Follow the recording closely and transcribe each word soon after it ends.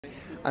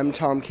I'm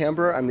Tom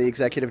Camber. I'm the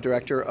Executive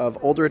Director of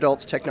Older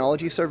Adults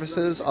Technology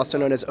Services, also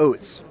known as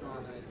OATS.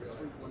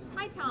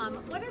 Hi Tom,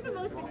 what are the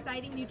most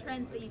exciting new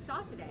trends that you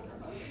saw today?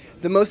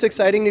 The most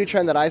exciting new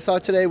trend that I saw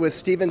today was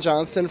Stephen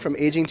Johnston from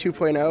Aging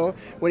 2.0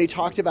 when he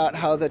talked about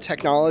how the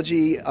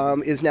technology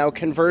is now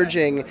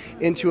converging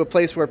into a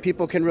place where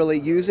people can really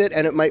use it,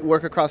 and it might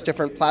work across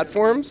different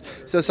platforms.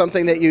 So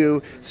something that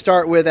you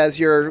start with as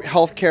your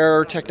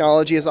healthcare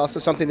technology is also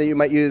something that you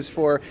might use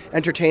for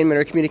entertainment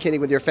or communicating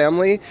with your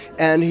family.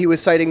 And he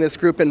was citing this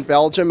group in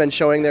Belgium and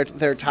showing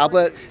their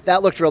tablet.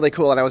 That looked really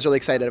cool, and I was really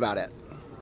excited about it.